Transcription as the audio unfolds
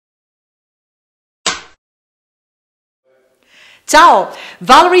Ciao!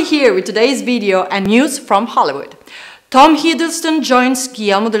 Valerie here with today's video and news from Hollywood. Tom Hiddleston joins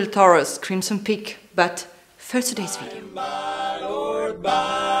Guillermo del Toro's Crimson Peak, but first today's video. By, Lord,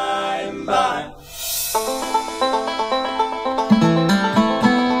 by and by.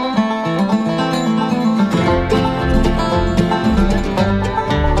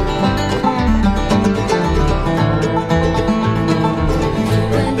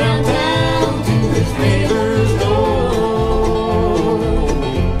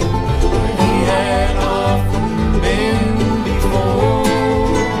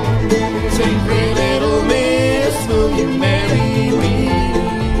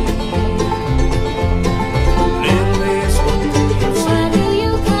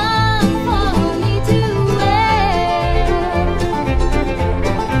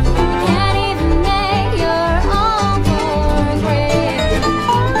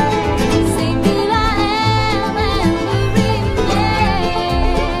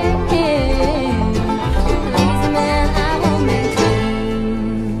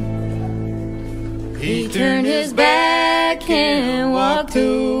 He turned his back and walked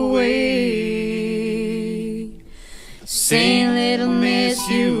away, saying, "Little miss,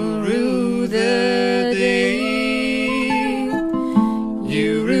 you will rue the day.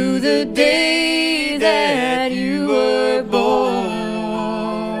 You rue the day that you were born.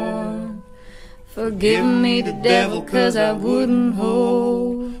 Forgive me the devil, 'cause I wouldn't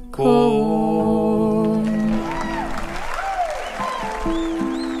hold court."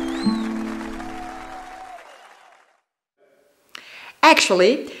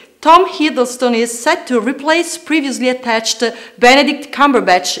 Actually, Tom Hiddleston is set to replace previously attached Benedict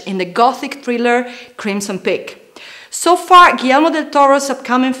Cumberbatch in the gothic thriller Crimson Peak. So far, Guillermo del Toro's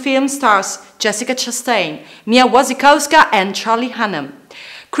upcoming film stars Jessica Chastain, Mia Wasikowska and Charlie Hunnam.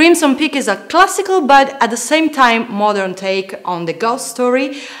 Crimson Peak is a classical but at the same time modern take on the ghost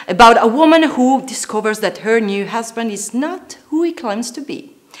story about a woman who discovers that her new husband is not who he claims to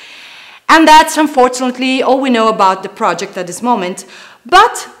be. And that's unfortunately all we know about the project at this moment,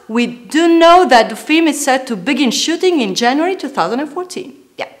 but we do know that the film is set to begin shooting in January 2014.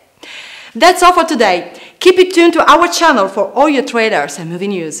 Yeah. That's all for today. Keep it tuned to our channel for all your trailers and movie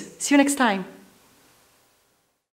news. See you next time.